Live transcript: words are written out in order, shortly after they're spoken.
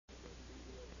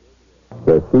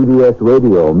The CBS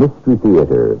Radio Mystery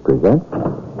Theater presents...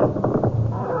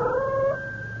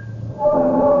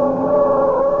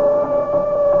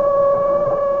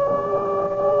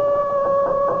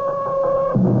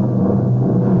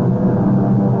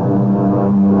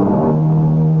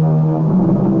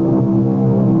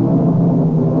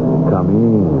 Come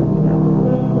in.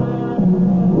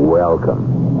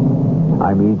 Welcome.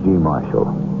 I'm E.G. Marshall.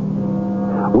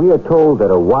 We are told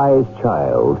that a wise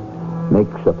child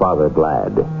makes a father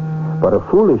glad, but a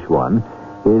foolish one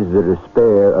is the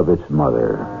despair of its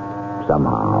mother.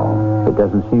 Somehow, it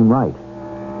doesn't seem right.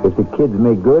 If the kids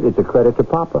make good, it's a credit to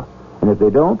Papa. And if they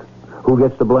don't, who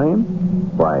gets the blame?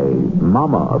 Why,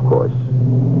 Mama, of course.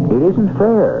 It isn't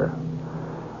fair.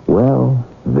 Well,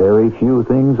 very few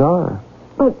things are.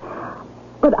 But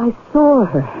I saw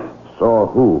her. Saw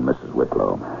who, Mrs.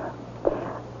 Wicklow?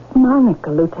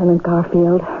 Monica, Lieutenant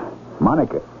Garfield.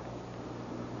 Monica.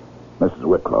 Mrs.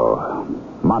 Wicklow,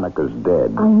 Monica's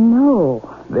dead. I know.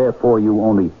 Therefore, you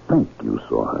only think you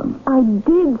saw her. I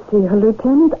did see her,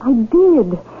 Lieutenant. I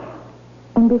did.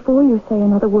 And before you say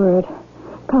another word,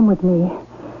 come with me.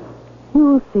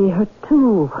 You'll see her,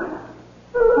 too.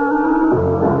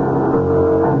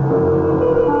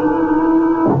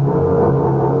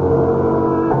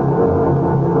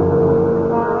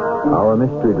 Our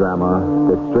mystery drama,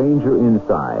 The Stranger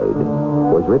Inside,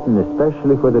 was written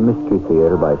especially for the Mystery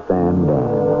Theater by Sam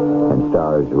Dan and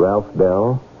stars Ralph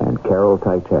Bell and Carol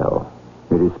Teitel.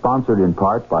 It is sponsored in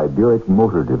part by Buick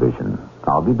Motor Division.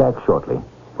 I'll be back shortly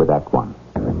with Act One.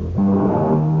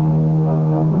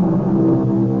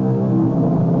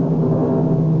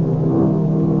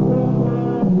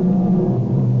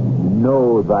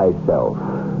 Know thyself.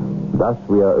 Thus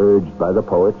we are urged by the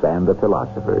poets and the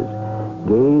philosophers.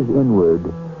 Gaze inward,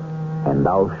 and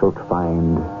thou shalt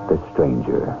find the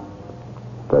stranger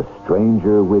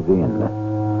within.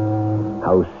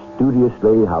 How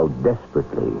studiously, how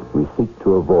desperately we seek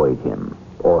to avoid him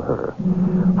or her.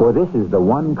 For this is the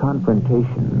one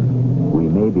confrontation we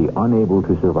may be unable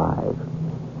to survive.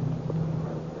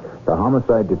 The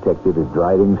homicide detective is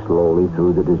driving slowly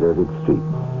through the deserted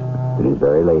streets. It is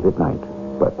very late at night,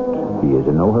 but he is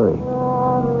in no hurry.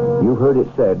 You've heard it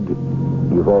said,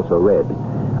 you've also read,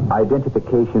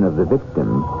 identification of the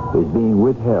victim is being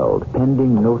withheld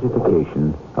pending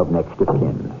notification of next of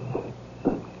kin.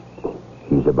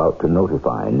 He's about to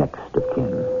notify next of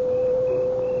kin.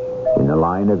 In the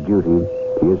line of duty,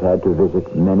 he has had to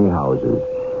visit many houses,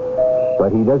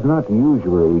 but he does not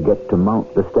usually get to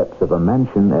mount the steps of a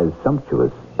mansion as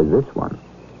sumptuous as this one.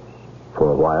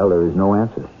 For a while, there is no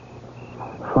answer.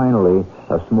 Finally,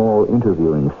 a small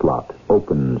interviewing slot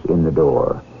opens in the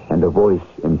door, and a voice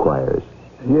inquires.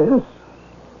 Yes?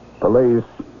 Police.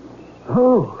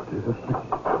 Oh.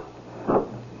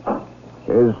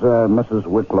 Is Mrs.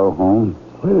 Wicklow home?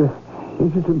 Well,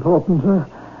 is it important, sir?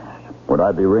 Would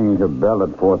I be ringing her bell at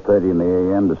 4:30 in the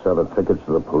a.m. to sell her tickets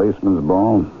to the policeman's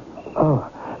ball? Oh,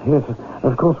 yes,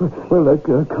 of course. Well,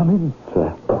 come in,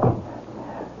 sir.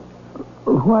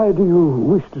 Why do you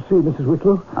wish to see Mrs.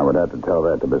 Wicklow? I would have to tell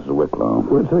that to Mrs. Wicklow.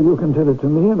 Well, sir, you can tell it to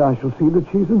me, and I shall see that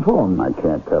she's informed. I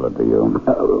can't tell it to you.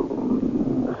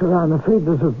 Sir, I'm afraid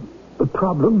there's a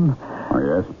problem. Oh,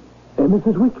 yes?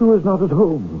 Mrs. Wicklow is not at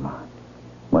home.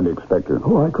 When do you expect her?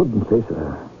 Oh, I couldn't say,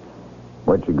 sir.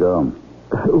 Where'd she go?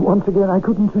 Once again, I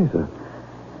couldn't say, sir.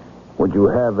 Would you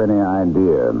have any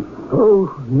idea?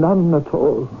 Oh, none at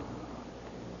all.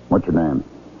 What's your name?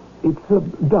 It's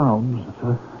Downs,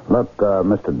 sir. Look,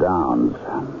 Mr. Downs,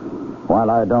 while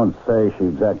I don't say she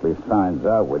exactly signs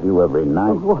out with you every night...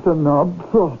 Oh, what an odd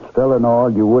thought. Still in all,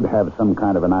 you would have some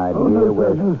kind of an idea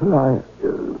where... No, sir,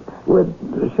 well,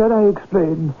 shall I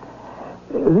explain?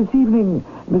 This evening,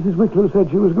 Mrs. Wicklow said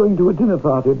she was going to a dinner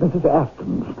party at Mrs.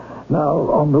 Aston's. Now,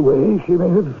 on the way, she may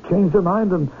have changed her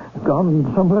mind and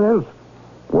gone somewhere else.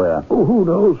 Where? Oh, who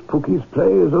knows? Pookie's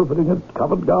play is opening at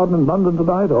Covent Garden in London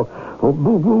tonight, or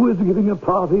Boo Boo is giving a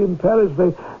party in Paris.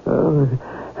 They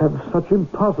have such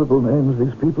impossible names,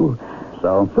 these people.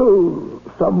 So? So,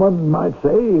 someone might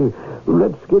say,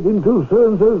 let's get into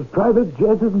so-and-so's private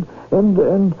jet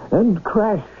and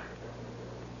crash.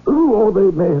 Or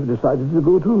they may have decided to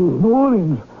go to New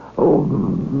Orleans or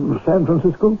San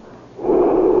Francisco.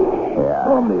 Yeah.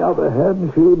 On the other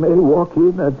hand, she may walk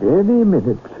in at any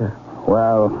minute.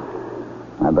 Well,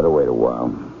 I better wait a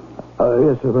while.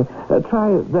 Yes, sir.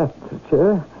 Try that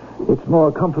chair. It's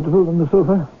more comfortable than the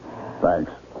sofa.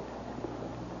 Thanks.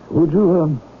 Would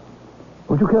you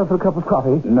care for a cup of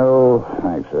coffee? No,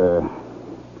 thanks.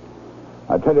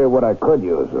 I tell you what I could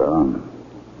use.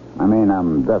 I mean,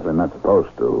 I'm definitely not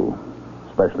supposed to,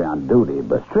 especially on duty,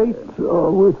 but... Straight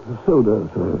or with soda,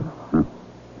 sir?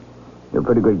 You're a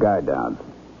pretty good guy, Downs.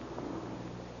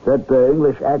 Is that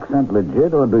English accent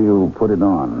legit, or do you put it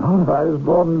on? Oh, I was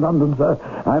born in London, sir.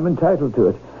 I'm entitled to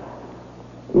it.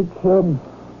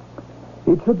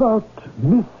 It's about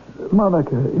Miss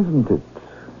Monica, isn't it?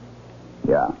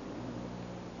 Yeah.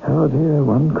 Oh, dear,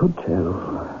 one could tell.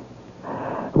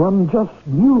 One just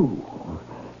knew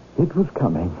it was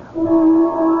coming.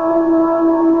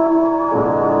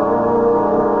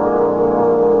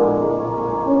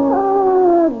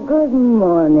 Good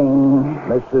morning.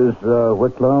 Mrs.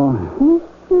 Wicklow?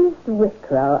 Mrs.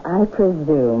 Wicklow, I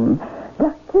presume.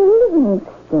 Dr.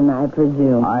 Livingston, I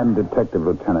presume. I'm Detective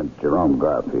Lieutenant Jerome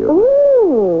Garfield.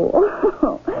 Ooh.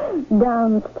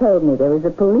 Downs told me there was a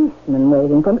policeman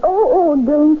waiting for me. Oh,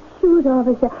 don't shoot,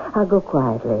 officer. I'll go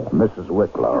quietly. Mrs.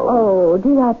 Wicklow. Oh,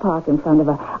 did I park in front of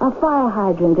a fire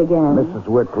hydrant again? Mrs.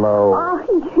 Wicklow. Oh,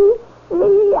 you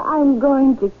see, I'm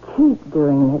going to keep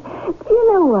doing it. Do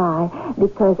you know why?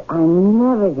 Because I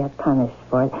never get punished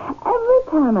for it. Every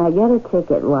time I get a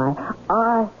ticket, why,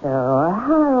 Arthur or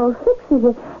Harold fixes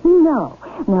it. No,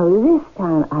 this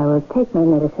time I will take my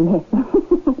medicine here.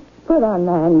 Put on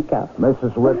the handcuffs.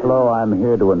 Mrs. Wicklow, I'm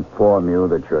here to inform you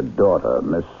that your daughter,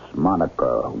 Miss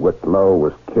Monica Wicklow,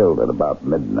 was killed at about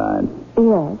midnight.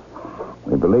 Yes.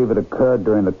 We believe it occurred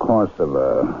during the course of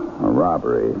a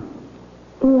robbery.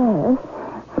 Yes.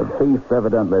 The thief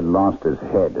evidently lost his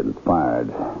head and fired.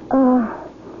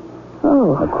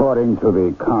 Oh. According to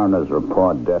the coroner's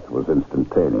report, death was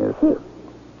instantaneous.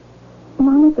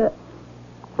 Monica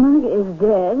is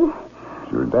dead.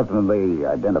 She was definitely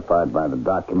identified by the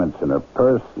documents in her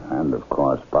purse and, of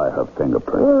course, by her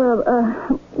fingerprints. Well,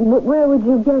 where would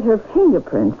you get her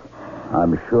fingerprints?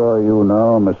 I'm sure you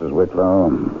know, Mrs.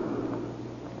 Wicklow.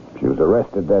 She was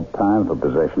arrested that time for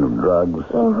possession of drugs.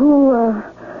 Well,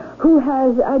 who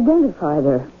has identified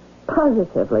her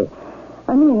positively?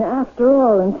 I mean, after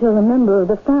all, until a member of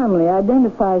the family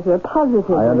identifies her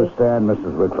positively. I understand,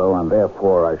 Mrs. Wicklow, and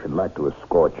therefore I should like to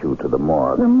escort you to the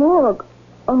morgue. The morgue?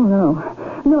 Oh, no.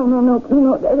 No.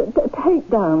 Take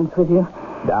Downs with you.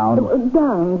 Downs?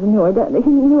 Downs knew her. He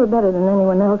knew her better than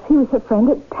anyone else. He was her friend.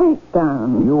 Take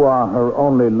Downs. You are her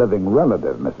only living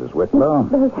relative, Mrs. Wicklow.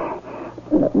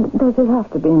 Does it have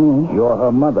to be me? You're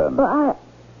her mother. Well,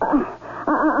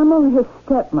 I'm only her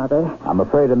stepmother. I'm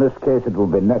afraid in this case it will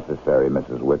be necessary,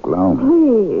 Mrs. Wicklow.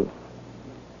 Please.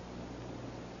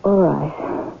 All right.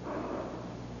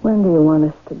 When do you want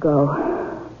us to go?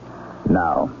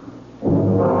 Now.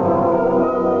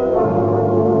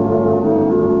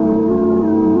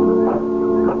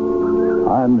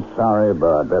 I'm sorry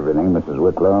about everything, Mrs.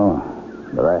 Wicklow,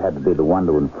 but I had to be the one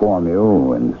to inform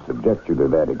you and subject you to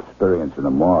that experience in the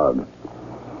morgue.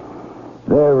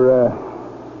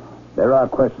 There are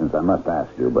questions I must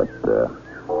ask you, but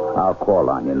I'll call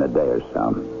on you in a day or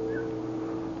so.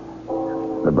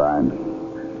 Goodbye.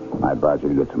 I advise you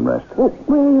to get some rest.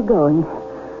 Where are you going?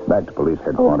 Back to police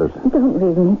headquarters. Oh, don't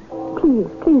leave me.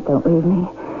 Please don't leave me.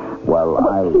 Well,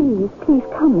 Please,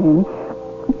 come in.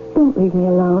 Don't leave me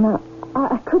alone.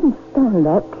 I couldn't stand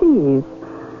that. Please.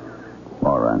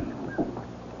 All right.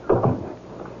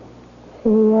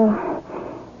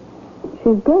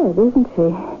 She's dead, isn't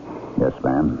she? Yes,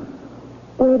 ma'am.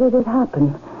 Where did it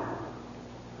happen?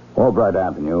 Albright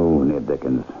Avenue, near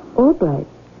Dickens. Albright?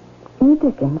 Near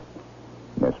Dickens?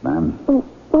 Yes, ma'am. Well,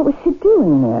 what was she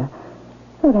doing there?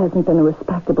 That hasn't been a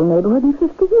respectable neighborhood in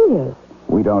 50 years.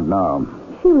 We don't know.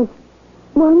 She was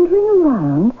wandering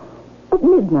around at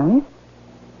midnight?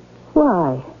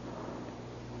 Why?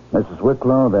 Mrs.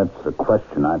 Wicklow, that's a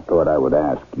question I thought I would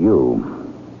ask you.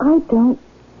 I don't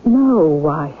know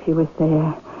why she was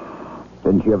there.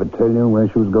 Didn't she ever tell you where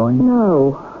she was going?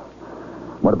 No.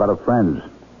 What about her friends?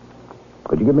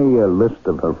 Could you give me a list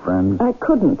of her friends? I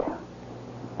couldn't.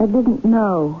 I didn't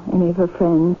know any of her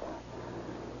friends.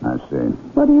 I see.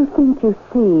 What do you think you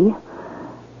see?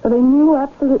 They knew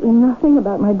absolutely nothing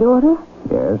about my daughter?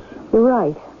 Yes. You're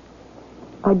right.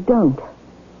 I don't.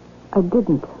 I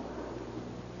didn't.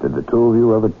 Did the two of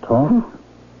you ever talk?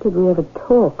 Did we ever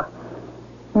talk?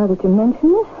 Now that you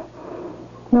mention it,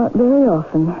 not very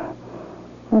often.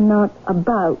 And not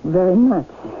about very much.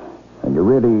 And you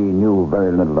really knew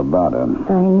very little about her?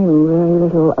 I knew very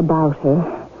little about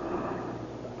her.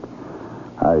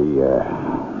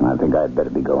 I think I'd better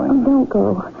be going. Oh, don't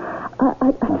go.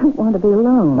 I don't want to be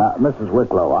alone. Mrs.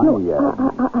 Wicklow, I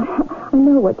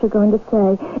know what you're going to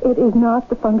say. It is not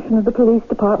the function of the police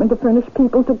department to furnish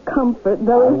people to comfort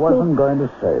those I wasn't going to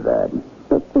say that.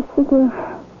 But this is a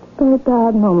very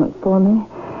bad moment for me.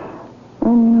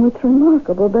 And it's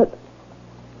remarkable that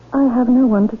I have no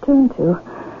one to turn to.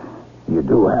 You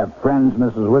do have friends,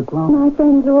 Mrs. Wicklow? My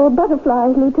friends are all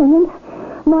butterflies, Lieutenant.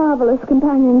 marvelous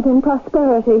companions in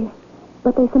prosperity,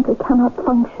 but they simply cannot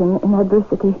function in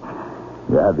adversity.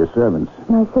 You have your servants.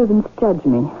 My servants judge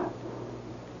me.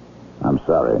 I'm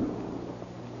sorry.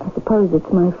 I suppose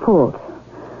it's my fault.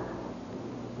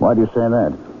 Why do you say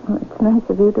that? Well, it's nice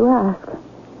of you to ask.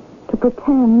 To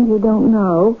pretend you don't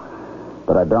know.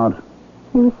 But I don't.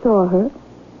 You saw her.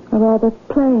 A rather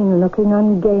plain-looking,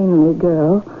 ungainly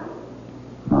girl.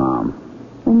 Mom.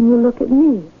 And you look at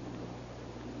me.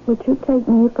 Would you take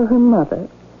me for her mother?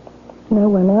 No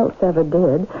one else ever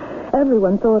did.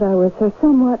 Everyone thought I was her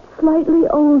somewhat slightly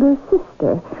older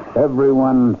sister.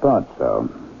 Everyone thought so.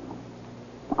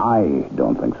 I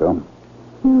don't think so.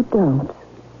 You don't?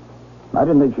 I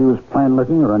didn't think she was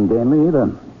plain-looking or ungainly either.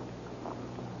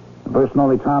 The first and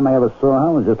only time I ever saw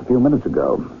her was just a few minutes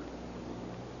ago.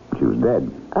 She was dead.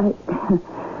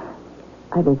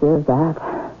 I deserve that.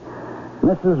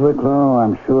 Mrs. Wicklow,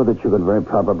 I'm sure that you could very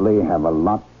probably have a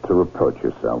lot to reproach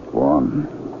yourself for.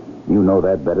 You know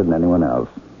that better than anyone else.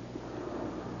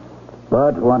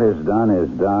 But what is done,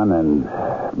 and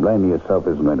blaming yourself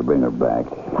isn't going to bring her back.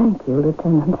 Thank you,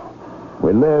 Lieutenant.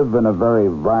 We live in a very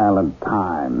violent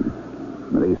time.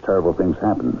 These terrible things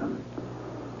happen.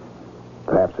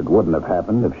 Perhaps it wouldn't have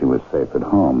happened if she was safe at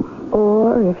home.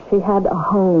 Or if she had a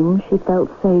home she felt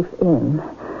safe in.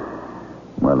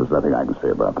 Well, there's nothing I can say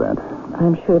about that.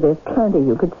 I'm sure there's plenty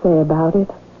you could say about it,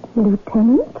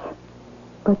 Lieutenant.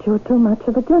 But you're too much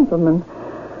of a gentleman.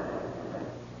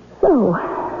 So,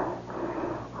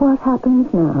 what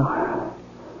happens now?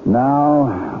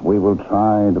 Now, we will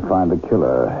try to find the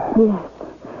killer. Yes.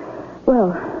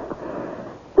 Well,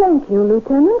 thank you,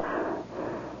 Lieutenant.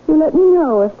 You let me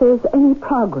know if there's any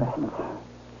progress.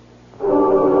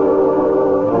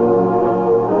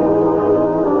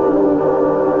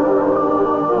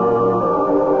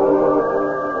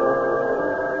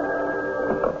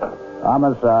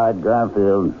 Homicide,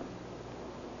 Garfield.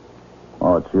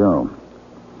 Oh, it's you.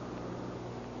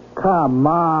 Come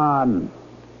on.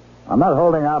 I'm not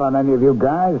holding out on any of you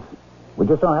guys. We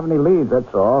just don't have any leads,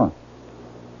 that's all.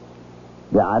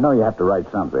 Yeah, I know you have to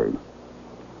write something.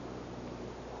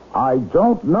 I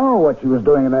don't know what she was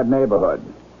doing in that neighborhood.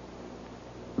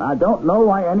 I don't know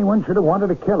why anyone should have wanted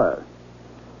to kill her.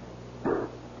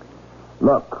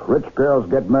 Look, rich girls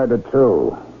get murdered,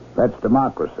 too. That's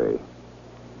democracy.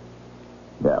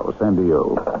 Yeah, well, same to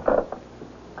you.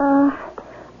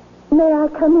 May I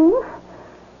come in?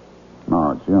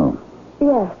 No, it's you.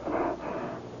 Yes.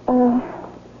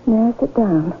 May I sit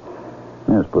down?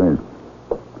 Yes, please.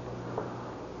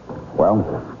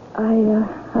 Well?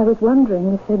 I was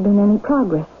wondering if there'd been any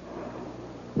progress.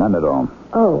 None at all.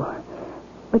 Oh,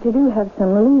 but you do have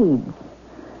some leads.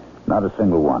 Not a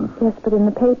single one. Yes, but in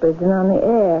the papers and on the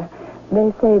air,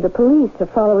 they say the police are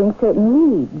following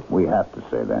certain leads. We have to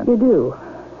say that. You do?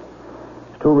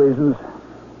 There's two reasons.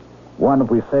 One, if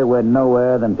we say we're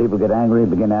nowhere, then people get angry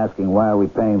and begin asking why are we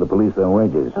paying the police their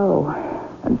wages. Oh.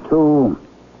 And two,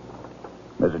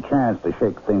 there's a chance to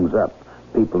shake things up.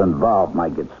 People involved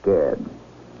might get scared.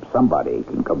 Somebody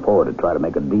can come forward and try to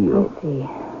make a deal. I see.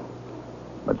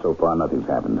 But so far, nothing's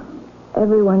happened.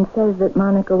 Everyone says that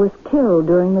Monica was killed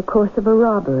during the course of a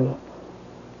robbery.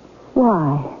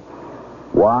 Why?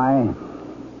 Why?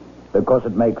 Because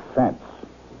it makes sense.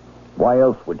 Why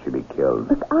else would she be killed?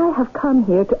 But I have come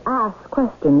here to ask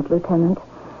questions, Lieutenant.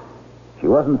 She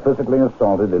wasn't physically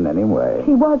assaulted in any way.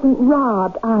 She wasn't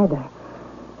robbed either.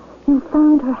 You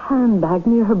found her handbag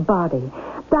near her body.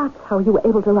 That's how you were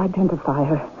able to identify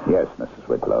her. Yes, Mrs.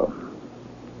 Wicklow.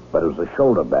 But it was a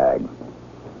shoulder bag.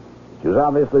 She was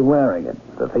obviously wearing it.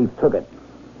 The thief took it.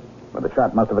 But the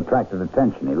shot must have attracted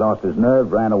attention. He lost his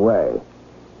nerve, ran away.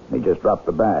 He just dropped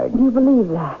the bag. Do you believe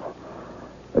that?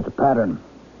 It's a pattern.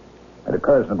 It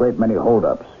occurs in a great many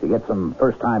holdups. You get some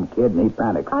first-time kid and he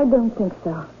panics. I don't think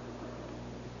so.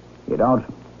 You don't?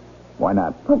 Why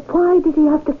not? But why did he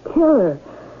have to kill her?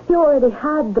 He already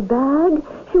had the bag.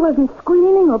 She wasn't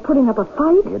screaming or putting up a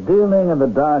fight. You're dealing in the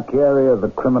dark area of the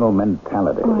criminal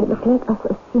mentality. All right, look, let us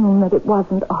assume that it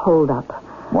wasn't a holdup.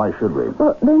 Why should we?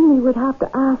 Well, then we would have to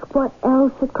ask what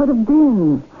else it could have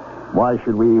been. Why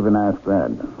should we even ask that?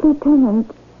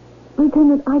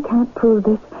 Lieutenant, I can't prove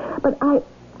this, but I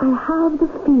have the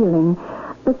feeling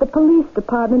that the police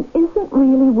department isn't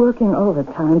really working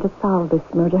overtime to solve this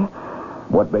murder.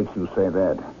 What makes you say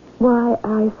that? Why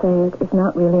I say it is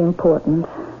not really important.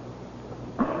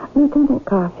 Lieutenant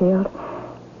Garfield,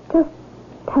 just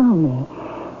tell me,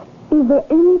 is there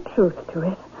any truth to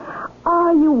it?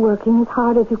 Are you working as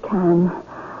hard as you can?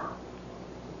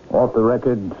 Off the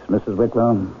record, Mrs.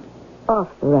 Wicklow? Off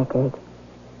the record.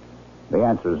 The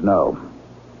answer is no.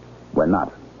 We're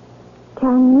not.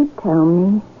 Can you tell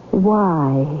me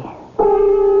Why?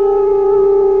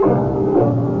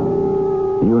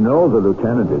 You know the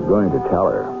lieutenant is going to tell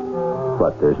her,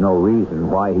 but there's no reason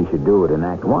why he should do it in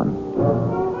Act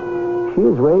 1. She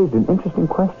has raised an interesting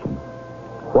question.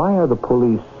 Why are the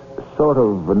police sort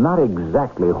of not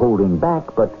exactly holding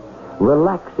back, but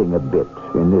relaxing a bit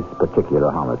in this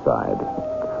particular homicide?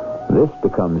 This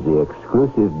becomes the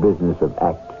exclusive business of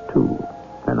Act 2,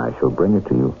 and I shall bring it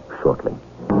to you shortly.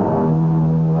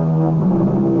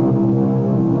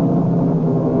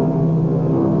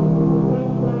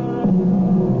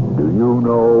 Do you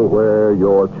know where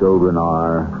your children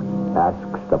are?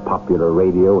 Asks the popular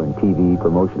radio and TV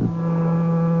promotion.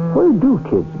 Where do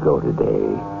kids go today?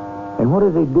 And what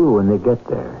do they do when they get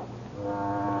there?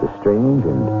 It's a strange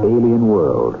and alien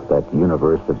world, that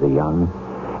universe of the young,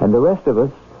 and the rest of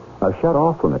us are shut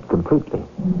off from it completely.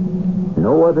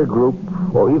 No other group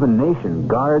or even nation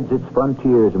guards its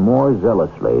frontiers more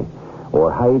zealously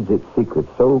or hides its secrets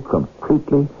so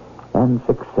completely and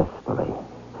successfully.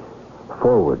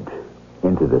 Forward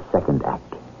into the second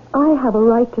act. I have a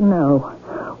right to know.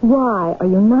 Why are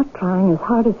you not trying as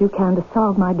hard as you can to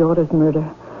solve my daughter's murder?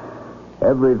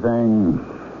 Everything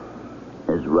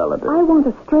is relative. I want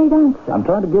a straight answer. I'm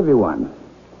trying to give you one.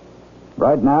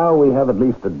 Right now, we have at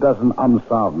least a dozen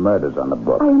unsolved murders on the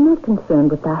books. I am not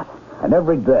concerned with that. And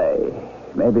every day,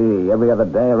 maybe every other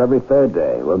day or every third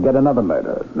day, we'll get another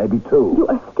murder, maybe two. You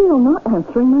are still not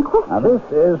answering my question. Now, this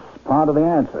is part of the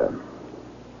answer.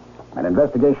 An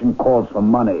investigation calls for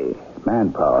money,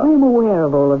 manpower. I am aware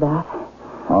of all of that.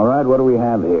 All right, what do we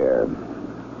have here?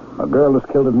 A girl was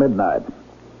killed at midnight.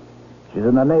 She's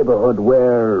in a neighborhood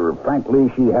where, frankly,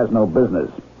 she has no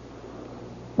business.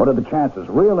 What are the chances,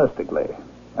 realistically,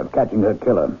 of catching her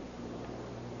killer?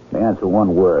 The answer,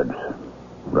 one word.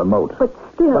 Remote. But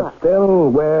still,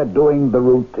 we're doing the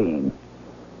routine.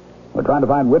 We're trying to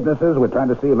find witnesses. We're trying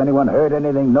to see if anyone heard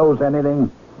anything, knows anything.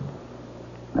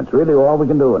 That's really all we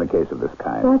can do in a case of this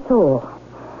kind. That's all.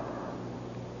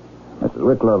 Mrs.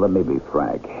 Wicklow, let me be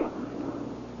frank.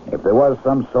 If there was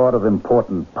some sort of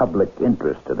important public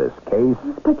interest to this case...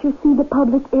 But you see, the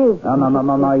public is...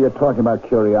 No. You're talking about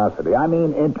curiosity. I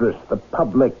mean interest, the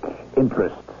public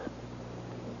interest.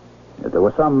 If there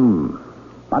was some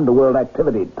underworld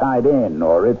activity tied in,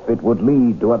 or if it would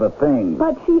lead to other things...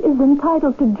 But she is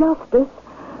entitled to justice.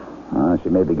 She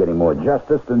may be getting more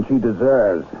justice than she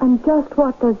deserves. And just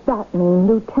what does that mean,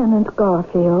 Lieutenant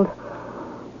Garfield?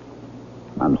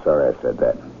 I'm sorry I said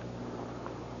that.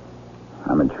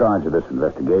 I'm in charge of this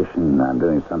investigation. I'm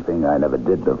doing something I never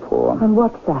did before. And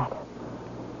what's that?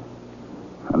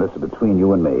 And this is between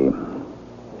you and me.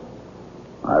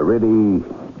 I really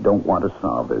don't want to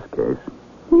solve this case.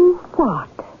 You what?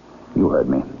 You heard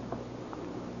me.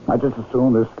 I just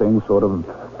assumed this thing sort of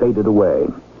faded away.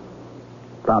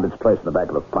 Found its place in the back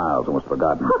of the files and was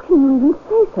forgotten. How can you even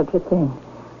say such a thing?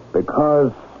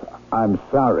 Because I'm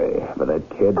sorry for that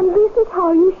kid. And this is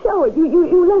how you show it.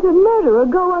 You let a murderer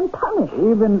go unpunished.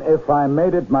 Even if I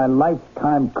made it my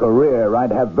lifetime career,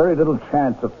 I'd have very little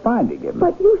chance of finding him.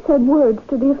 But you said words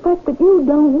to the effect that you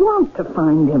don't want to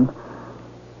find him.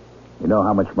 You know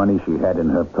how much money she had in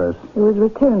her purse? It was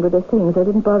returned with the things. I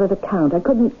didn't bother to count. I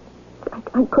couldn't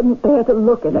bear to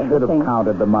look at everything. You should have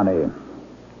counted the money.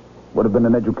 Would have been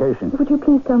an education. Would you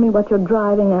please tell me what you're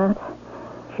driving at?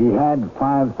 She had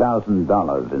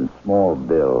 $5,000 in small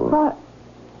bills.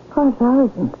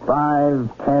 5,000? 5,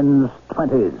 10s,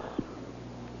 20s.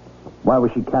 Why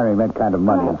was she carrying that kind of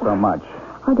money and so much?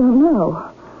 I don't know.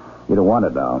 You don't want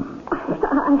to know.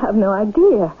 I have no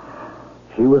idea.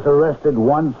 She was arrested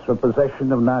once for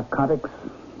possession of narcotics?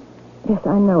 Yes,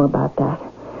 I know about that.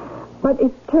 But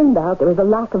it turned out there was a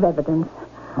lack of evidence.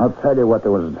 I'll tell you what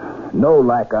there was no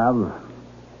lack of.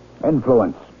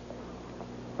 Influence.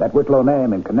 That Whitlow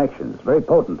name and connections. Very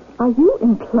potent. Are you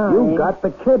implying... You got the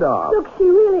kid off. Look, she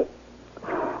really...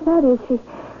 That is,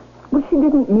 she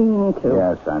didn't mean to.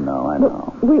 Yes, I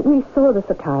know. Look, we saw the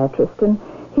psychiatrist, and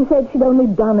he said she'd only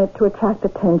done it to attract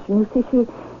attention. You see,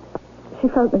 she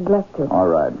felt neglected. All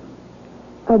right.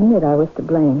 I admit I was to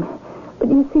blame. But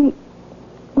you see,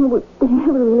 we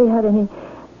never really had any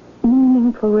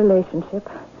meaningful relationship.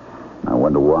 I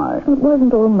wonder why. It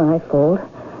wasn't all my fault.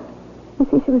 You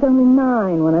see, she was only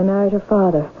 9 when I married her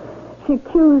father. She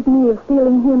accused me of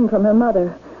stealing him from her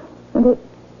mother. And it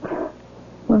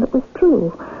was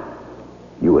true.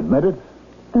 You admit it?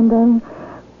 And then,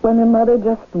 when her mother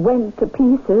just went to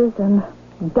pieces and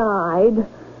died,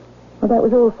 well, that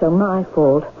was also my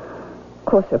fault. Of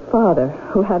course, her father,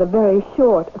 who had a very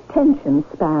short attention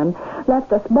span,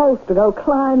 left us both to go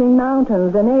climbing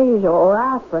mountains in Asia or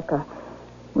Africa.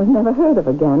 Was never heard of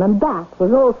again, and that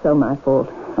was also my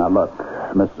fault. Now, look,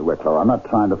 Mrs. Wicklow, I'm not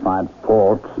trying to find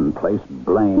faults and place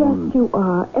blame. Yes, you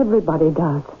are. Everybody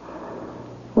does.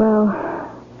 Well,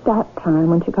 that time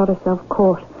when she got herself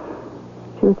caught,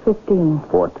 she was 15.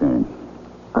 14.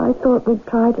 I thought we'd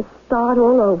try to start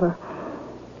all over.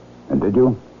 And did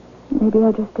you? Maybe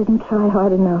I just didn't try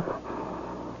hard enough.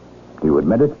 Do you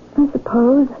admit it? I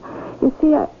suppose. You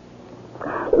see,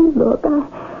 Look,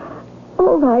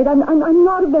 all right, I'm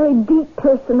not a very deep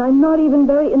person. I'm not even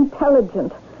very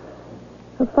intelligent.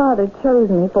 Her father chose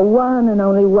me for one and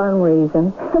only one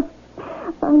reason.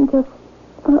 I'm just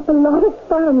a lot of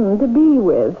fun to be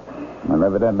with. Well,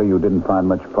 evidently you didn't find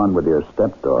much fun with your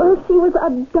stepdaughter. Well, she was a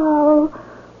dull,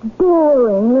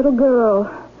 boring little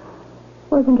girl.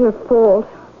 Wasn't her fault.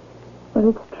 But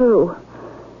it's true.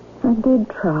 I did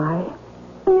try.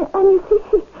 And you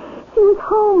see, she was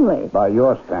homely. By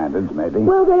your standards, maybe.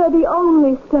 Well, they are the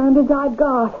only standards I've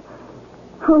got.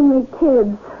 Homely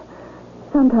kids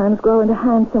sometimes grow into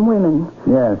handsome women.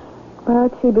 Yes.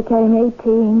 But she became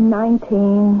 18,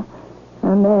 19,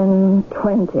 and then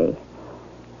 20.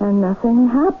 And nothing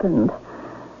happened.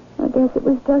 I guess it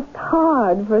was just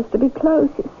hard for us to be close.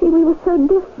 You see, we were so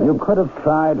different. You could have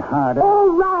tried harder. All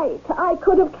right. I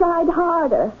could have tried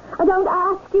harder. I don't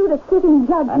ask you to sit and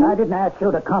judge me. And I didn't ask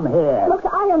you to come here. Look,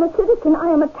 I am a citizen. I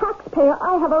am a taxpayer.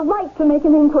 I have a right to make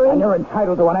an inquiry. And you're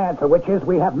entitled to an answer, which is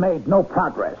we have made no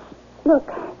progress. Look,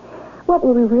 what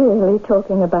were we really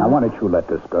talking about? Now, why don't you let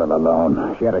this girl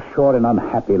alone? She had a short and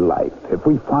unhappy life. If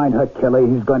we find her killer,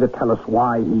 he's going to tell us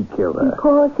why he killed her.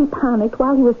 Because he panicked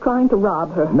while he was trying to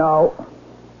rob her. No,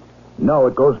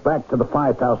 it goes back to the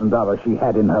 $5,000 she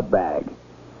had in her bag.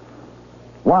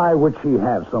 Why would she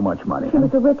have so much money? She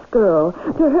was a rich girl.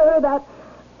 To her, that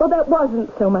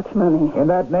wasn't so much money. In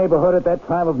that neighborhood at that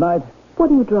time of night?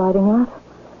 What are you driving at?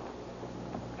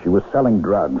 She was selling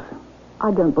drugs.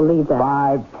 I don't believe that.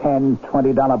 $5, $10,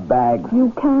 $20 bags.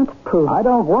 You can't prove it. I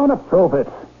don't want to prove it.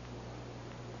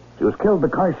 She was killed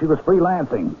because she was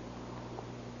freelancing.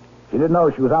 She didn't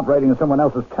know she was operating in someone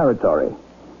else's territory.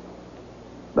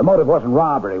 The motive wasn't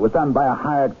robbery. It was done by a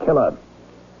hired killer.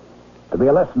 To be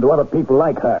a lesson to other people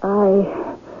like her.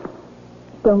 I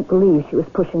don't believe she was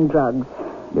pushing drugs.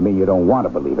 You mean you don't want to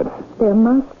believe it? There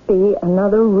must be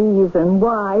another reason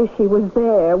why she was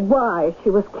there, why she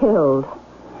was killed.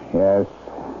 Yes.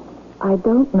 I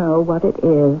don't know what it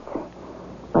is,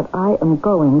 but I am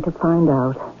going to find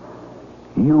out.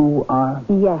 You are?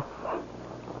 Yes.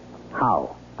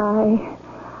 How? I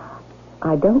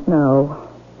don't know,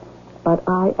 but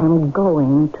I am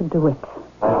going to do it.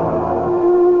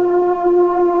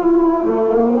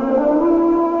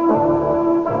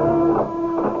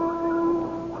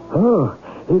 Oh,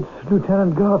 it's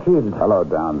Lieutenant Garfield. Hello,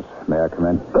 Downs. May I come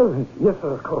in? Oh, yes,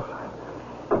 sir, of course.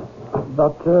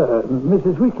 But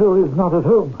Mrs. Wicklow is not at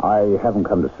home. I haven't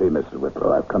come to see Mrs.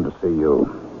 Wicklow. I've come to see you.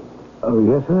 Oh,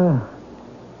 yes, sir.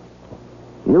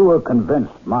 You were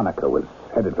convinced Monica was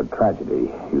headed for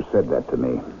tragedy. You said that to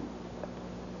me.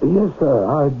 Yes, sir,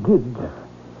 I did.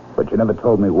 But you never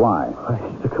told me why.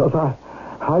 Because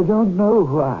I don't know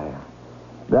why.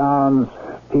 Downs,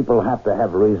 people have to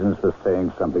have reasons for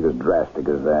saying something as drastic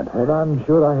as that. And I'm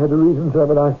sure I had a reason, sir,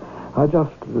 but I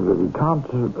just can't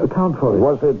account for it.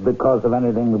 Was it because of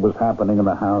anything that was happening in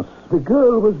the house? The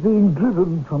girl was being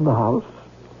driven from the house.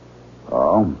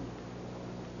 Oh?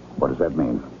 What does that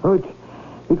mean? Oh,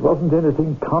 it wasn't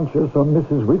anything conscious on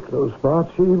Mrs. Wicklow's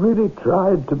part. She really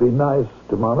tried to be nice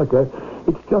to Monica.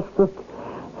 It's just that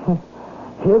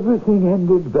everything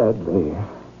ended badly.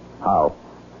 How?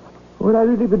 Well, I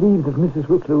really believe that Mrs.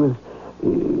 Wicklow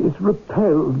is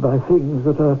repelled by things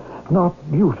that are not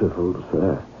beautiful,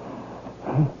 sir.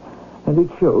 And it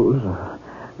shows.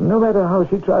 No matter how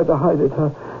she tried to hide it,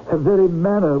 her very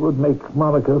manner would make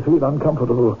Monica feel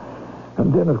uncomfortable.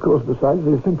 And then, of course, besides,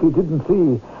 they simply didn't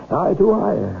see eye to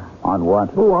eye. On what?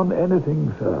 Oh, on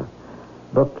anything, sir.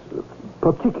 But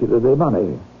particularly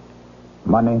money.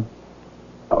 Money?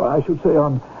 Oh, I should say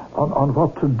on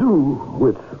what to do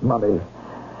with money.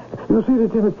 You see,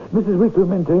 Lieutenant, Mrs. Wicklow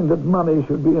maintained that money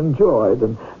should be enjoyed,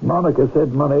 and Monica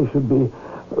said money should be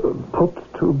put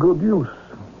to good use.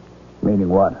 Meaning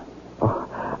what?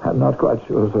 Oh, I'm not quite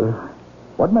sure, sir.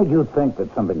 What made you think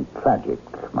that something tragic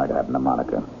might happen to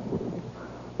Monica?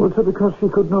 Well, sir, because she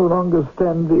could no longer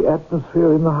stand the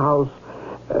atmosphere in the house,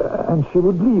 and she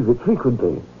would leave it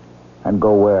frequently. And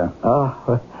go where?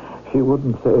 She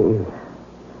wouldn't say.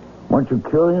 Weren't you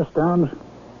curious, Downs?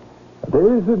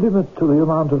 There is a limit to the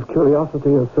amount of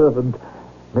curiosity a servant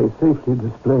may safely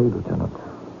display, Lieutenant.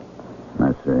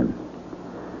 I see.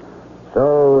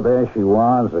 So there she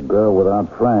was, a girl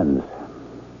without friends.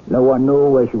 No one knew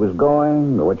where she was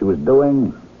going or what she was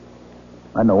doing.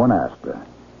 And no one asked her.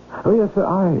 Oh, yes, sir,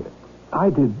 I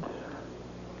did.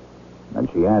 And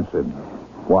she answered,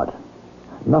 what?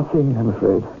 Nothing, I'm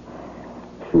afraid.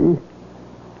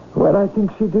 Well, I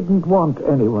think she didn't want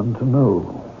anyone to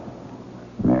know.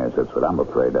 Yes, that's what I'm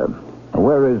afraid of.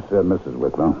 Where is Mrs.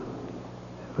 Wicklow?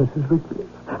 Mrs. Wicklow?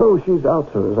 Oh, she's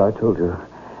out, sir, as I told you.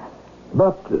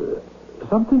 But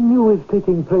something new is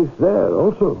taking place there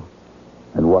also.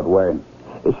 In what way?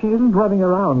 She isn't running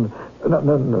around.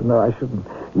 No, I shouldn't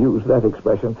use that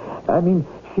expression. I mean,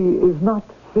 she is not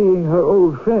seeing her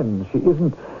old friends. She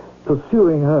isn't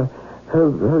pursuing her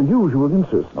usual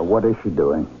interests. Well, what is she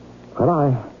doing? Well,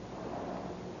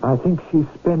 I think she's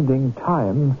spending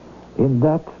time in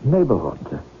that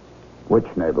neighborhood. Which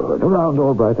neighborhood? Around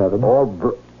Albright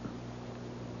Avenue.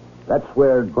 That's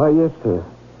where... Why, yes, sir.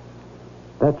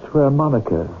 That's where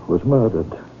Monica was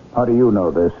murdered. How do you know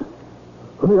this?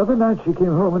 Well, the other night she came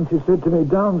home and she said to me,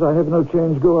 Downs, I have no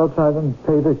change. Go outside and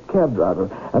pay the cab driver.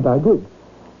 And I did.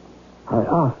 I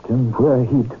asked him where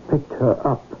he'd picked her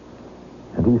up.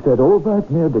 And he said, Albright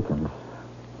near Dickens.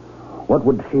 What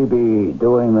would she be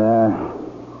doing there?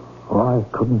 Oh, I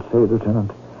couldn't say,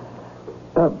 Lieutenant.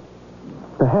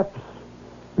 Perhaps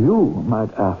you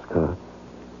might ask her.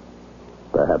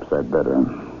 Perhaps I'd better.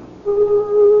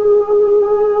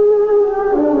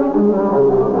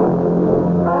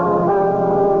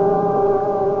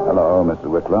 Hello, Mrs.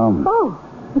 Wicklow. Oh,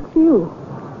 it's you.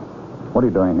 What are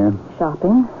you doing here?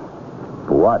 Shopping.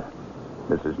 For what?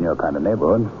 This isn't your kind of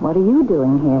neighborhood. What are you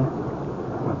doing here?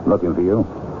 Looking for you.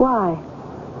 Why?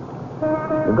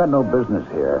 You've got no business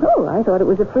here. Oh, I thought it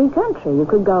was a free country. You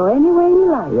could go anywhere you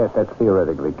like. Yes, that's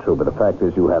theoretically true, but the fact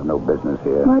is you have no business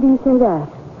here. Why do you say that?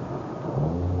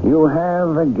 You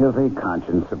have a guilty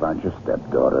conscience about your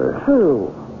stepdaughter.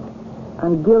 True.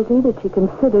 I'm guilty that she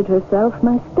considered herself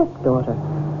my stepdaughter.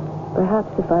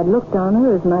 Perhaps if I'd looked on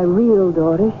her as my real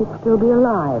daughter, she'd still be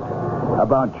alive.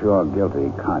 About your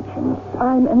guilty conscience.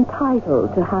 I'm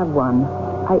entitled to have one.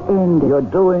 I earned it. You're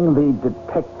doing the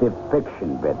detective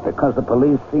fiction bit. Because the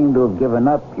police seem to have given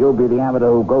up, you'll be the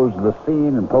amateur who goes to the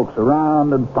scene and pokes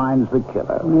around and finds the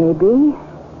killer. Maybe.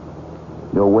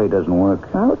 Your way doesn't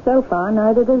work. Well, so far,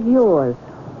 neither does yours.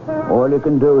 All you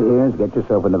can do here is get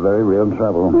yourself into very real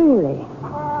trouble. Really?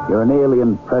 You're an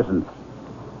alien presence.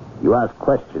 You ask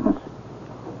questions.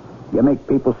 You make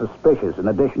people suspicious. In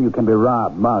addition, you can be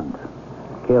robbed, mugged,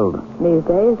 killed. These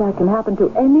days, that can happen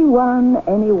to anyone,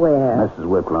 anywhere. Mrs.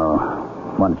 Wicklow,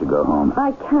 why don't you go home?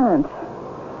 I can't.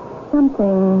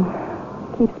 Something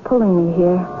keeps pulling me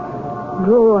here,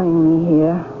 drawing me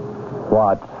here.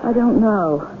 What? I don't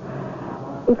know.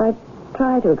 If I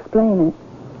try to explain it,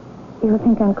 you'll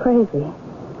think I'm crazy.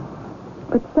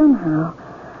 But somehow,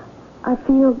 I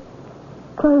feel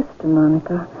close to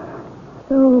Monica.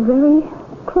 So very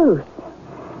close.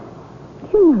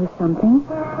 You know something?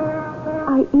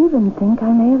 I even think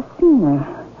I may have seen her.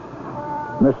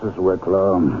 Mrs.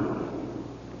 Wicklow,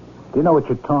 do you know what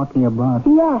you're talking about?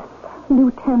 Yes,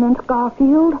 Lieutenant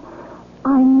Garfield.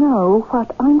 I know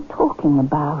what I'm talking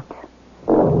about.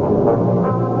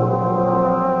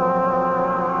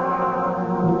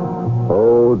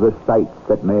 Oh, the sights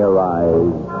that may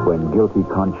arise when guilty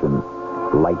conscience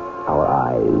lights our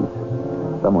eyes.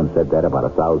 Someone said that about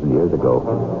 1,000 years ago.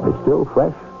 It's still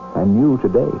fresh and new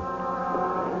today.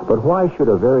 But why should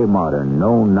a very modern,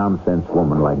 no-nonsense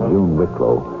woman like June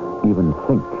Wicklow even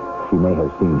think she may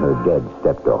have seen her dead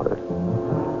stepdaughter?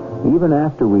 Even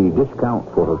after we discount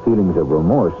for her feelings of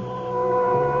remorse,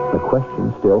 the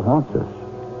question still haunts us.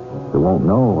 We won't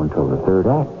know until the third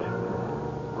act,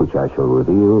 which I shall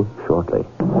reveal shortly.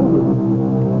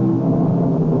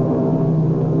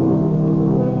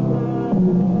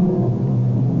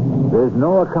 There's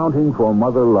no accounting for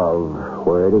mother love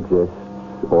where it exists,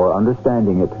 or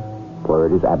understanding it where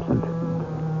it is absent.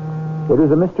 It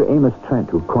was a Mr. Amos Trent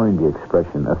who coined the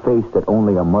expression, a face that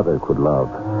only a mother could love.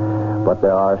 But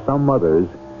there are some mothers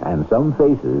and some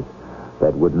faces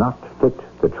that would not fit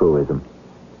the truism.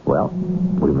 Well,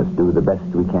 we must do the best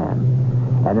we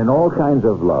can. And in all kinds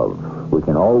of love, we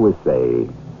can always say,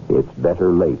 it's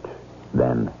better late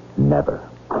than never.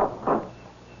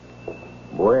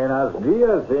 Buenos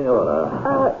dias,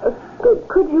 senora.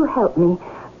 Could you help me?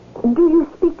 Do you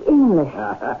speak English?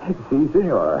 Si,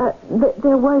 senora.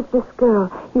 There was this girl.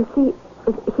 You see,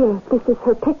 here, this is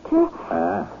her picture.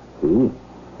 Si.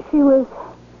 She was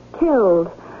killed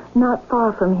not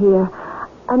far from here.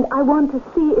 And I want to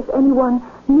see if anyone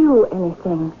knew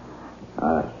anything.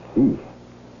 Si.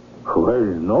 Well,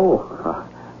 no.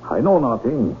 I know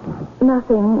nothing.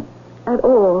 Nothing at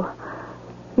all.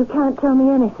 You can't tell me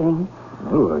anything.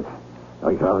 Oh,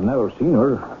 I have never seen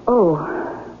her. Oh.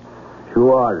 She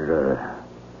was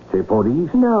The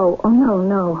police? No, oh,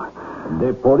 no.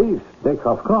 The police, they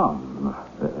have come.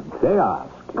 They ask.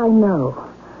 I know.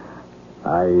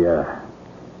 I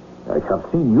have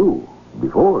seen you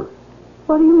before.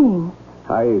 What do you mean?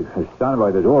 I stand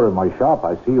by the door of my shop.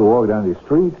 I see you walk down the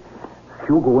street.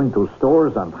 You go into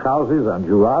stores and houses and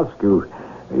you ask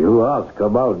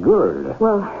about girl.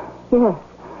 Well, yes.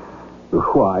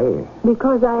 Why?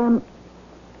 Because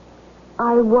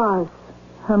I was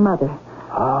her mother.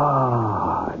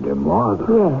 Ah, the mother.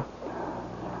 Yes.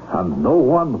 And no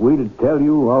one will tell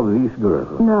you of this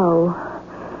girl. No.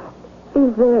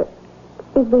 Is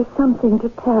there something to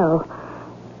tell?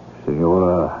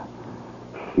 Senora,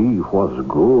 she was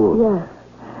good.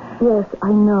 Yes,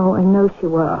 I know she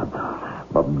was.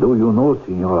 But do you know,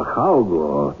 Senora, how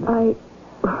good?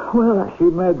 She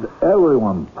made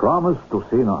everyone promise to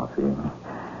say nothing.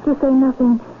 To say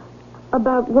nothing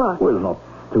about what? Well, not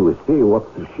to say what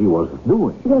she was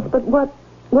doing. Yes, but what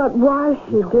was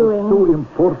she doing? It was so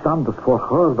important for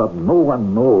her that no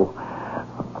one knows.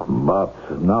 But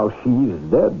now she is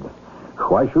dead.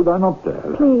 Why should I not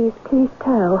tell? Please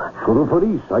tell. To the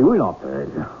police, I will not tell.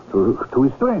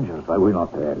 To strangers, I will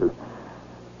not tell.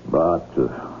 But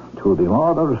to the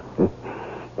mother,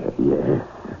 yes.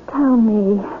 Tell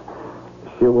me.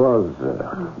 She was,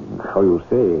 how you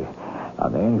say,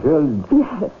 an angel?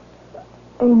 Yes,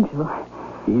 angel.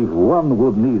 If one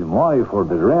would need money for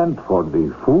the rent, for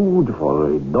the food, for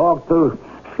a doctor,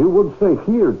 she would say,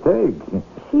 here, take.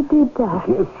 She did that.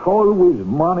 Yes, always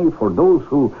money for those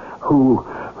who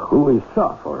is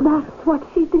suffer. That's what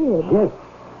she did. Yes.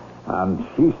 And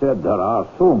she said there are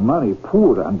so many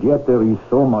poor, and yet there is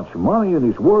so much money in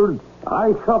this world.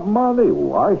 I have money.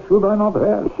 Why should I not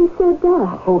have? She said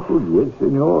that. Oh, yes,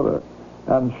 Senora.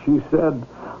 And she said,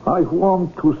 I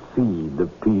want to see the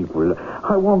people.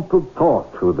 I want to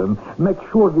talk to them, make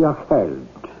sure they are helped.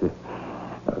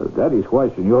 That is why,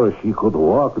 Senora, she could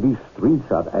walk these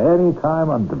streets at any time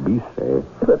and be safe.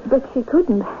 But she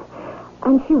couldn't.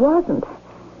 And she wasn't.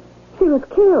 She was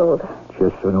killed.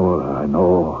 Yes, Senora, I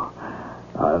know.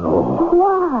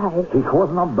 Why? It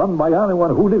was not done by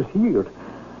anyone who lives here.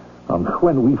 And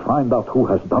when we find out who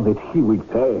has done it, he will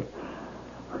pay.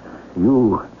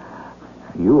 You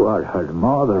are her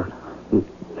mother.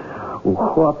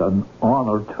 What an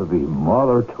honor to be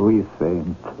mother to a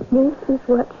saint. This is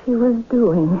what she was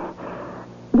doing.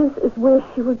 This is where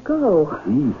she would go.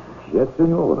 Yes,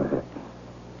 Senora.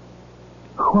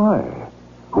 Why?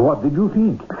 What did you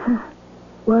think?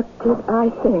 What did I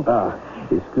think?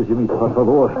 Excuse me, por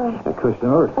favor.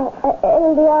 Customer.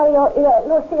 El diario,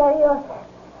 los diarios.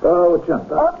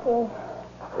 80. Okay.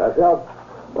 Gracias.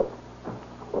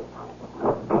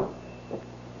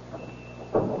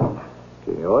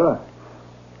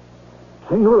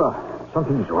 Senora,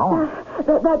 something is wrong.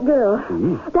 That girl.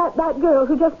 See? That girl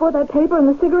who just bought that paper and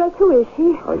the cigarettes, who is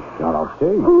she? I cannot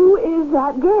say. Who is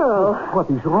that girl? What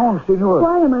is wrong, Senora?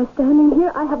 Why am I standing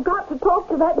here? I have got to talk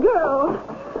to that girl.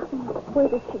 Where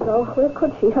did she go? Where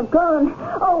could she have gone?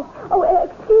 Oh,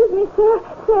 excuse me, sir.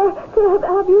 Sir,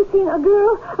 have you seen a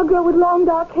girl? A girl with long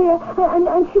dark hair,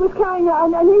 and she was carrying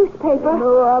a newspaper.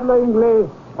 No habla inglés.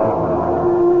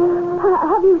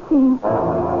 Have you seen?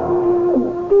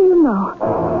 Do you know?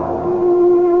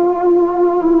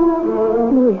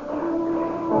 Luis,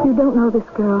 you don't know this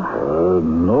girl.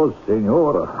 No,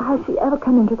 Senora. Has she ever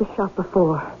come into the shop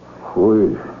before?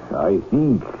 Well, I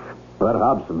think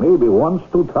perhaps maybe once,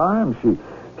 2 times.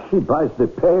 She buys the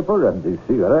paper and the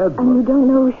cigarettes. And you don't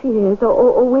know who she is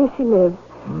or where she lives?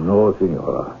 No,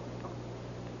 Senora.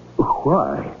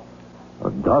 Why?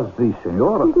 Does the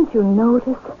Senora... Didn't you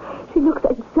notice? She looks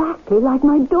exactly like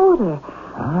my daughter.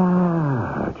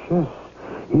 Yes.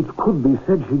 It could be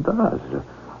said she does.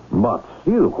 But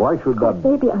still, why should that...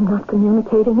 Baby, I'm not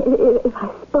communicating. If I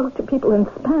spoke to people in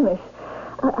Spanish,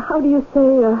 how do you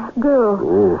say girl?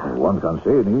 Oh, one can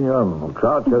say niña,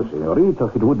 muchacha, señorita.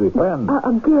 It would depend.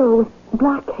 A girl with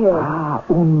black hair.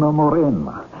 Una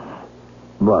morena.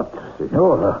 But,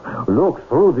 Senora, look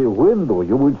through the window.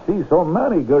 You would see so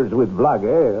many girls with black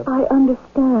hair. I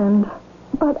understand.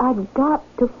 But I've got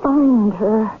to find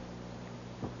her.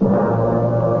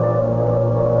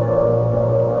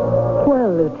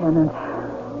 Well, Lieutenant,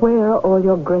 where are all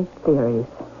your great theories?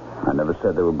 I never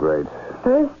said they were great.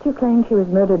 First, you claimed she was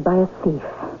murdered by a thief.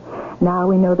 Now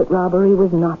we know that robbery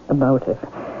was not the motive.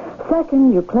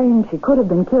 Second, you claimed she could have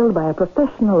been killed by a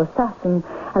professional assassin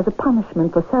as a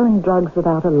punishment for selling drugs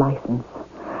without a license.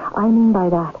 I mean by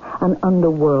that, an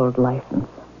underworld license.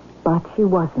 But she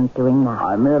wasn't doing that.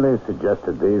 I merely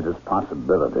suggested these as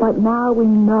possibilities. But now we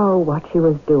know what she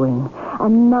was doing,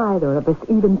 and neither of us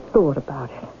even thought about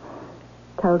it.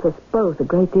 tells us both a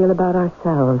great deal about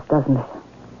ourselves, doesn't it?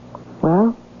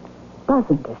 Well,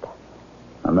 doesn't it?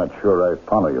 I'm not sure I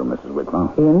follow you, Mrs.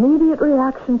 Wicklow. The immediate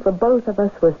reaction for both of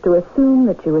us was to assume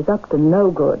that she was up to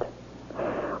no good.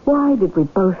 Why did we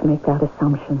both make that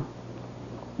assumption?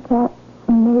 That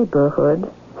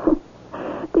neighborhood.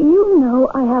 Do you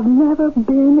know I have never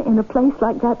been in a place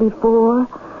like that before?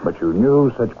 But you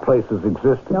knew such places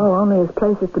existed. No, only as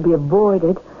places to be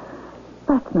avoided.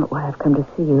 That's not why I've come to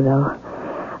see you, though.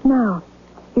 Now,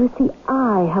 you see,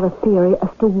 I have a theory as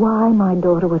to why my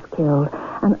daughter was killed,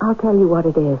 and I'll tell you what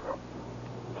it is.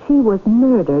 She was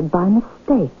murdered by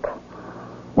mistake.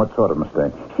 What sort of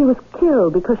mistake? She was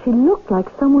killed because she looked like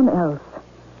someone else.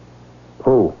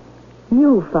 Who?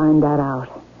 You find that out.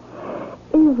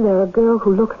 Is there a girl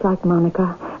who looks like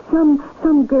Monica?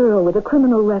 Some girl with a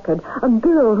criminal record. A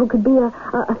girl who could be a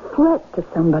threat to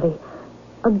somebody.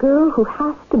 A girl who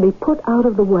has to be put out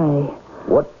of the way.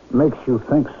 What makes you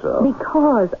think so?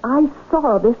 Because I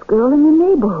saw this girl in the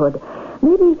neighborhood.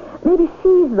 Maybe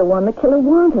she's the one the killer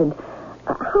wanted.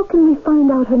 How can we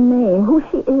find out her name, who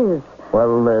she is?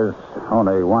 Well, there's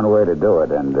only one way to do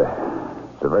it, and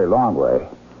it's a very long way.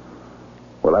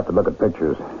 We'll have to look at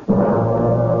pictures.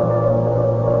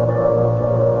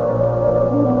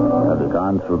 Have you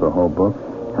gone through the whole book?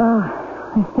 Oh,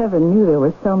 I never knew there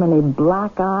were so many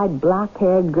black-eyed,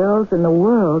 black-haired girls in the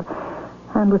world,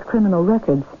 and with criminal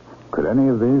records. Could any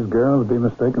of these girls be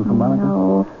mistaken for Monica?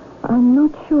 No, I'm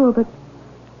not sure, but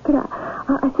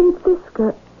I think this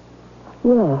girl...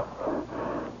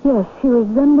 Yes, she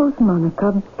resembles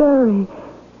Monica very,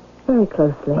 very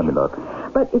closely. Let me look.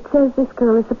 But it says this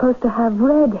girl is supposed to have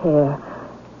red hair.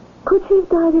 Could she have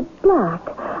dyed it black?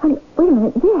 And wait a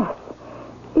minute, yes.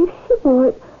 If she wore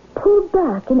it pulled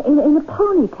back in a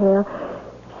ponytail,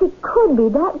 she could be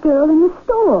that girl in the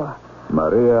store.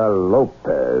 Maria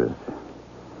Lopez.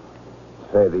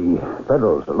 Say, the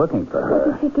Federals are looking for her.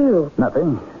 What did she do?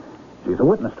 Nothing. She's a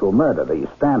witness to a murder, the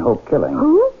Stanhope killing.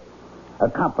 Who? A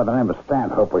cop by the name of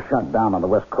Stanhope was shot down on the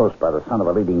West Coast by the son of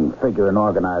a leading figure in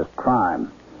organized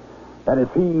crime. That is,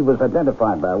 he was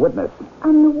identified by a witness.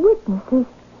 And the witness is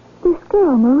this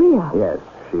girl, Maria. Yes,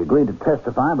 she agreed to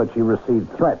testify, but she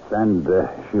received threats, and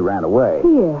she ran away.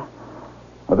 Here.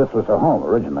 Well, this was her home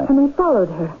originally. And they followed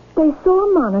her. They saw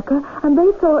Monica, and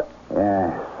they thought...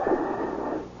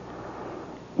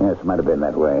 Yes, it might have been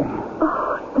that way.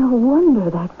 Oh, no wonder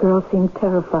that girl seemed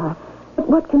terrified. But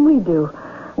what can we do?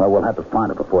 Well, we'll have to find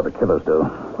her before the killers do.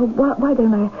 Well, why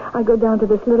don't I go down to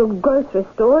this little grocery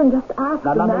store and just ask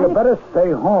them? No, you better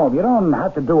stay home. You don't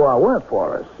have to do our work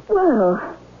for us. Well,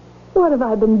 what have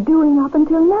I been doing up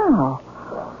until now?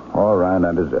 All right,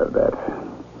 I deserve that.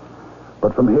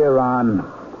 But from here on,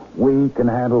 we can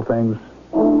handle things.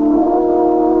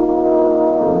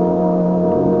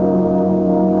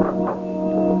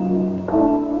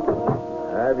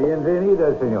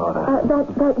 Bienvenida, senora.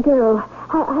 That girl,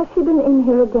 has she been in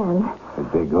here again?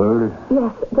 The girl?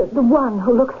 Yes, the one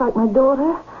who looks like my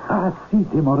daughter.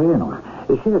 De Moreno.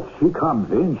 She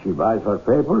comes in, she buys her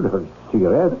paper, her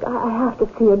cigarettes. I have to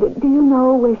see her. Do you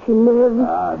know where she lives?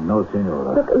 No,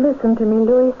 senora. Look, listen to me,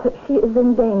 Luis. She is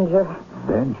in danger.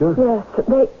 Danger? Yes,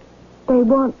 they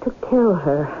want to kill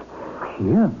her.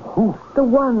 Quien? Who? The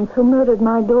ones who murdered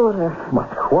my daughter. But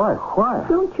why?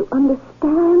 Don't you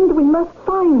understand? We must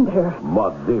find her.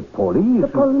 But the police... The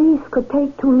police could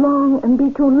take too long and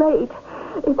be too late.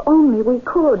 If only we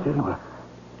could. Senora,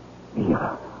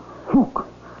 mira, look.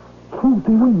 Through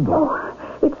the window. Oh,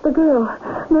 it's the girl,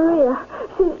 Maria.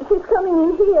 She's coming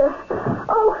in here.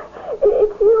 Oh,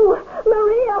 it's you,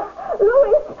 Maria.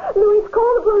 Luis,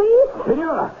 call the police.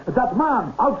 Senora, that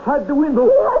man outside the window.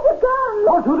 He has a gun.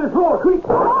 Go to the floor, quick.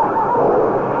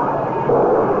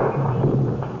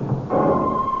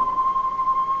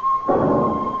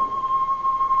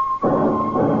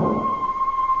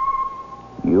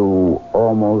 You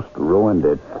almost ruined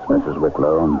it, Mrs.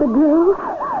 Wicklow. The girl?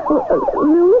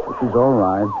 Luis? She's all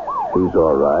right. She's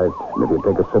all right. And if you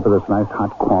take a sip of this nice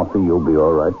hot coffee, you'll be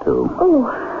all right, too. Oh,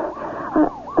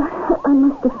 I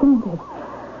must have fainted.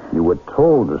 You were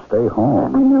told to stay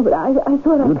home. I know, but I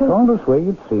thought I You could... told us where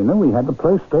you'd seen her. We had the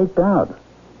place staked out.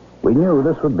 We knew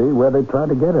this would be where they tried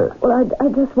to get her. Well, I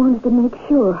just wanted to make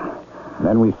sure. And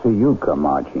then we see you come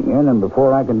marching in, and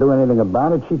before I can do anything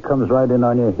about it, she comes right in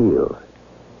on your heels.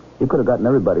 You could have gotten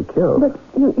everybody killed. But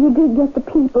you did get the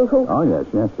people who... Oh, yes.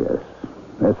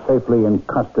 They're safely in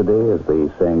custody, as the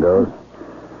saying goes.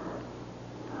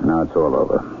 Now it's all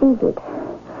over. Is it?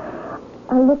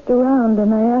 I looked around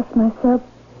and I asked myself,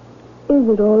 is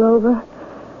it all over?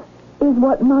 Is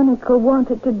what Monica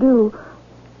wanted to do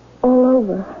all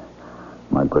over?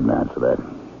 I couldn't answer that.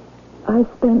 I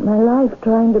spent my life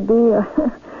trying to be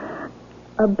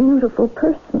a beautiful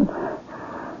person.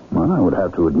 Well, I would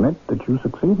have to admit that you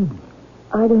succeeded.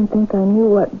 I don't think I knew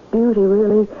what beauty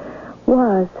really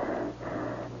was.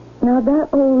 Now, that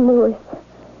old Louis,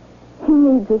 he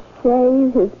needs a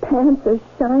shave, his pants are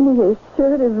shiny, his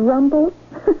shirt is rumpled.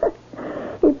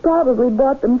 He probably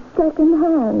bought them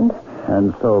second-hand.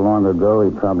 And so long ago,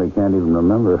 he probably can't even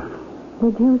remember.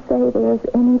 Would you say there's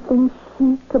anything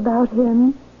chic about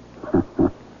him?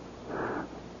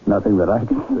 Nothing that I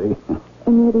can see.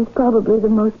 And yet he's probably the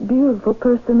most beautiful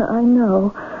person I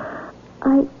know.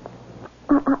 I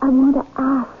want to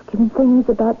ask him things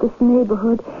about this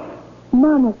neighborhood,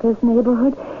 Monica's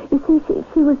neighborhood. You see,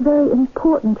 she was very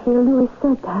important here. Louis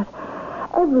said that.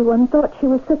 Everyone thought she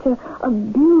was such a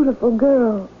beautiful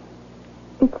girl.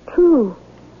 It's true.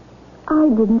 I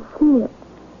didn't see it.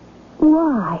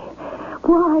 Why?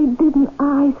 Why didn't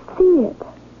I see it?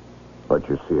 But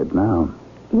you see it now.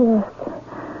 Yes.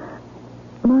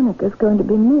 Monica's going to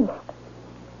be missed.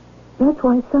 That's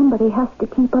why somebody has to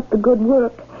keep up the good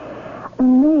work.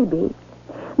 And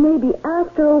maybe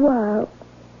after a while,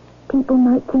 people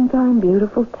might think I'm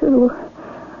beautiful, too.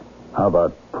 How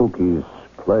about Pookie's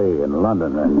play in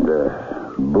London and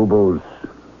Boobo's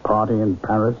party in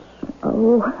Paris?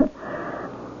 Oh,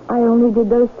 I only did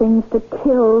those things to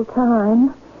kill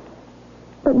time.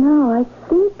 But now I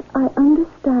think I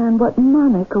understand what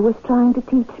Monica was trying to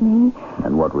teach me.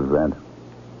 And what was that?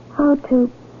 How to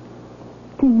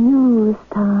use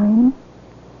time.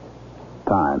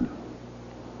 Time.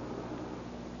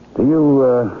 Do you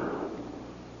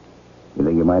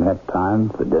think you might have time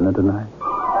for dinner tonight?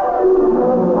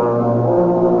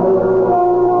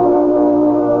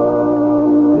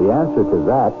 The answer to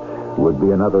that would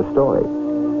be another story.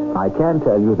 I can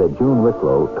tell you that June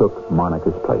Wicklow took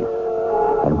Monica's place.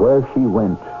 And where she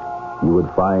went, you would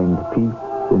find peace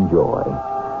and joy,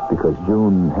 because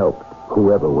June helped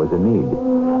whoever was in need.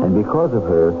 And because of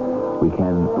her, we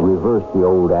can reverse the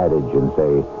old adage and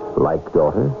say, like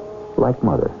daughter, like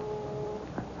mother.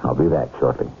 I'll be back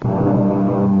shortly.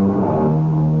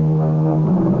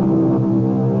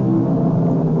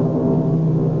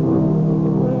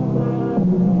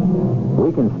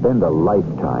 We can spend a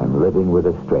lifetime living with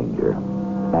a stranger,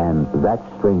 and that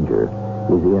stranger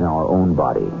is in our own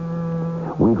body.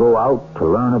 We go out to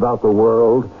learn about the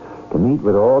world, to meet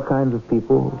with all kinds of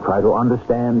people, try to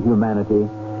understand humanity.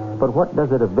 But what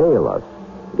does it avail us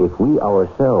if we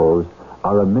ourselves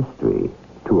are a mystery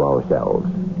to ourselves?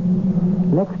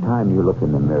 Next time you look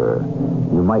in the mirror,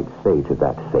 you might say to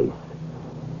that face,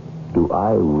 do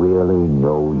I really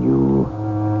know you?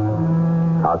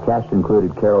 Our cast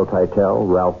included Carol Teitel,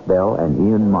 Ralph Bell, and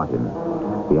Ian Martin.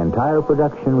 The entire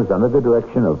production was under the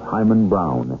direction of Hyman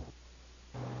Brown.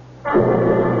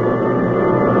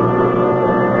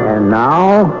 And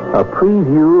now, a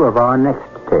preview of our next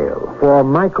tale. For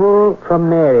Michael from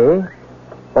Mary,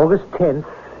 August 10th,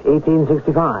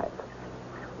 1865.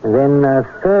 And then a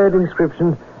third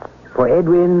inscription for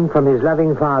Edwin from his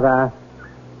loving father.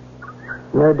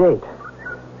 No date.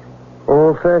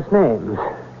 All first names.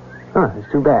 Oh, it's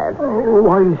too bad. Oh,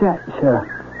 why is that, sir?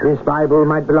 This Bible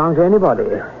might belong to anybody.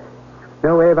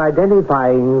 No way of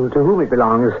identifying to whom it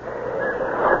belongs.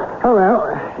 Oh, well,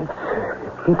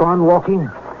 let's keep on walking.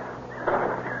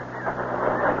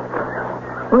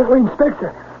 Oh,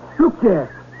 Inspector, look there.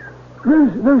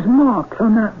 Those marks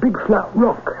on that big flat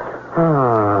rock.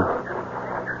 Ah,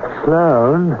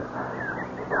 Sloan,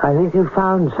 I think you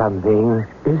found something.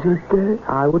 Is it,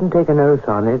 I wouldn't take an oath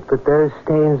on it, but those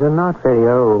stains are not very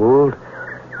old.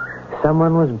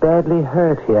 Someone was badly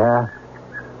hurt here.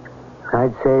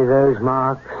 I'd say those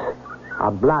marks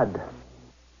are blood.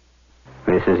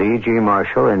 This is E.G.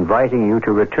 Marshall inviting you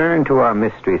to return to our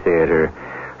Mystery Theater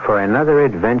for another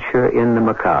adventure in the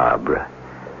macabre.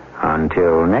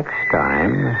 Until next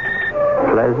time,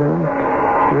 pleasant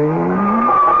dreams.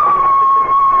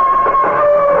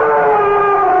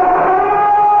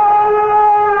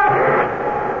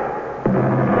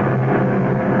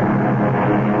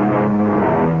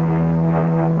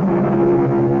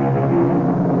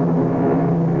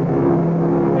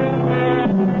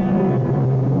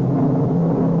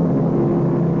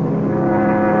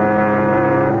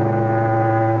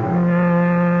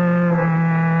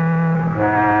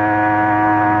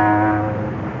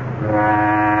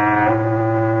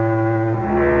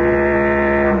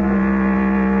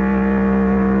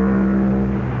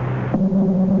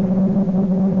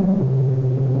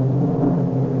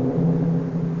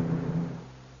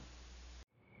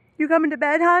 You coming to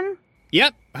bed, hon?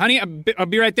 Yep, honey, I'll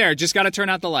be right there. Just gotta turn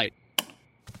out the light.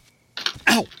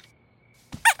 Ow!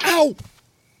 Ow!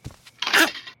 Ow!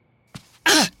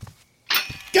 Ah!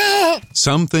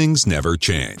 Some things never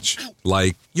change.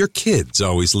 Like your kids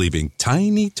always leaving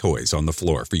tiny toys on the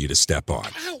floor for you to step on.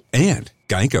 And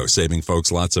Geico saving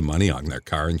folks lots of money on their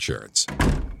car insurance.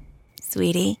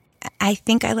 Sweetie, I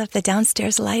think I left the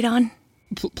downstairs light on.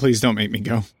 Please don't make me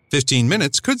go. 15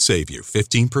 minutes could save you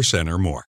 15% or more.